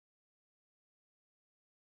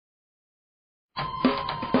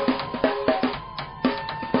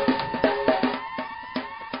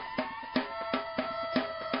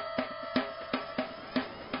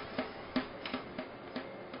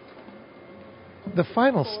The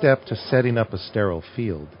final step to setting up a sterile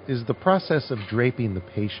field is the process of draping the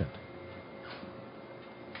patient.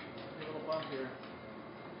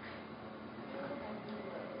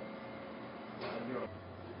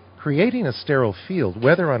 Creating a sterile field,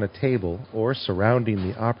 whether on a table or surrounding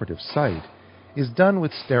the operative site, is done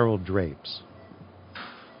with sterile drapes.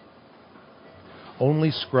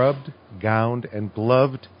 Only scrubbed, gowned, and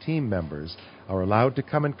gloved team members are allowed to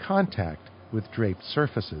come in contact with draped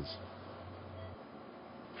surfaces.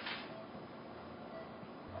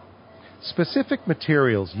 Specific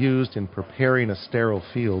materials used in preparing a sterile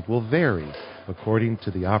field will vary according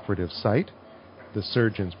to the operative site, the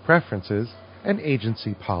surgeon's preferences, and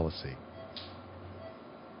agency policy.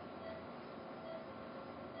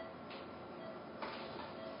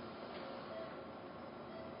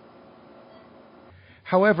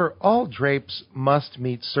 However, all drapes must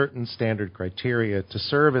meet certain standard criteria to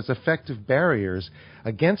serve as effective barriers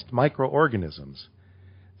against microorganisms.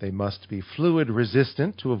 They must be fluid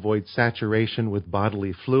resistant to avoid saturation with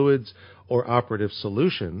bodily fluids or operative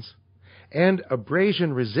solutions, and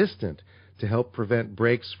abrasion resistant to help prevent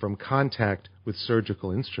breaks from contact with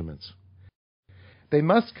surgical instruments. They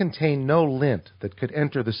must contain no lint that could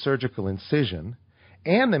enter the surgical incision,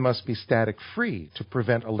 and they must be static-free to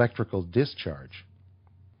prevent electrical discharge.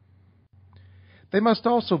 They must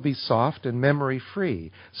also be soft and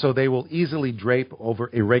memory-free, so they will easily drape over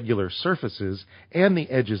irregular surfaces and the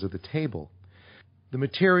edges of the table. The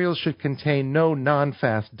materials should contain no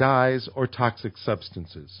non-fast dyes or toxic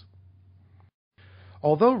substances.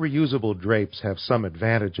 Although reusable drapes have some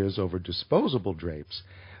advantages over disposable drapes,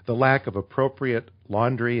 the lack of appropriate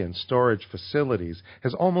laundry and storage facilities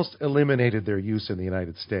has almost eliminated their use in the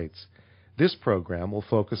United States. This program will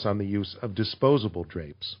focus on the use of disposable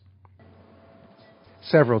drapes.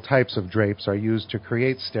 Several types of drapes are used to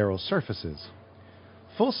create sterile surfaces.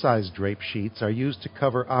 Full-size drape sheets are used to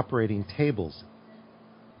cover operating tables,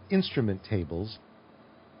 instrument tables,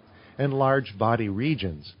 and large body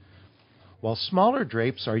regions, while smaller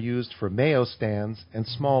drapes are used for Mayo stands and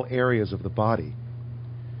small areas of the body.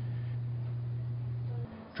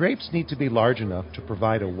 Drapes need to be large enough to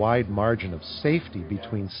provide a wide margin of safety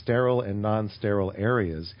between sterile and non-sterile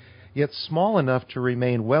areas, yet small enough to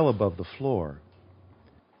remain well above the floor.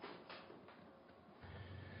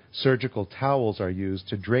 Surgical towels are used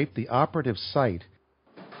to drape the operative site.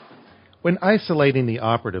 When isolating the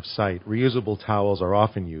operative site, reusable towels are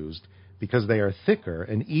often used because they are thicker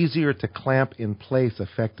and easier to clamp in place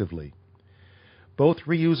effectively. Both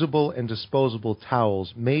reusable and disposable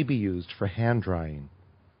towels may be used for hand drying.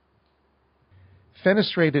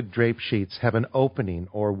 Fenestrated drape sheets have an opening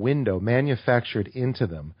or window manufactured into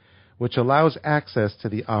them, which allows access to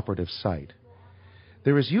the operative site.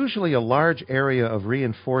 There is usually a large area of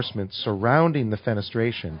reinforcement surrounding the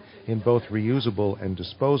fenestration in both reusable and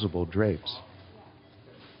disposable drapes.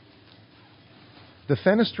 The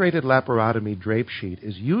fenestrated laparotomy drape sheet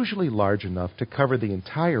is usually large enough to cover the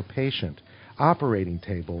entire patient, operating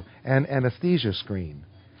table, and anesthesia screen.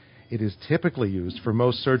 It is typically used for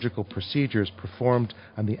most surgical procedures performed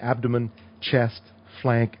on the abdomen, chest,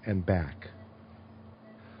 flank, and back.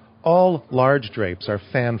 All large drapes are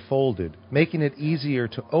fan-folded, making it easier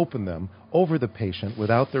to open them over the patient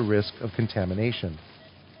without the risk of contamination.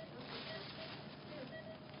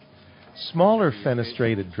 Smaller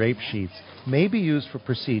fenestrated drape sheets may be used for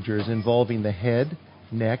procedures involving the head,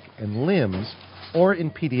 neck, and limbs, or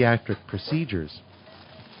in pediatric procedures.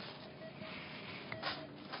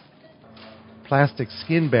 Plastic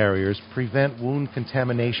skin barriers prevent wound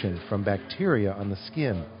contamination from bacteria on the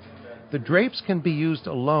skin. The drapes can be used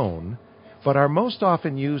alone, but are most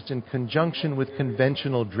often used in conjunction with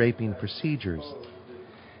conventional draping procedures.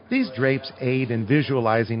 These drapes aid in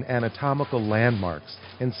visualizing anatomical landmarks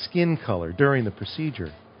and skin color during the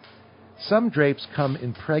procedure. Some drapes come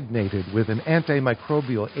impregnated with an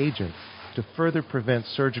antimicrobial agent to further prevent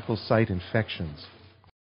surgical site infections.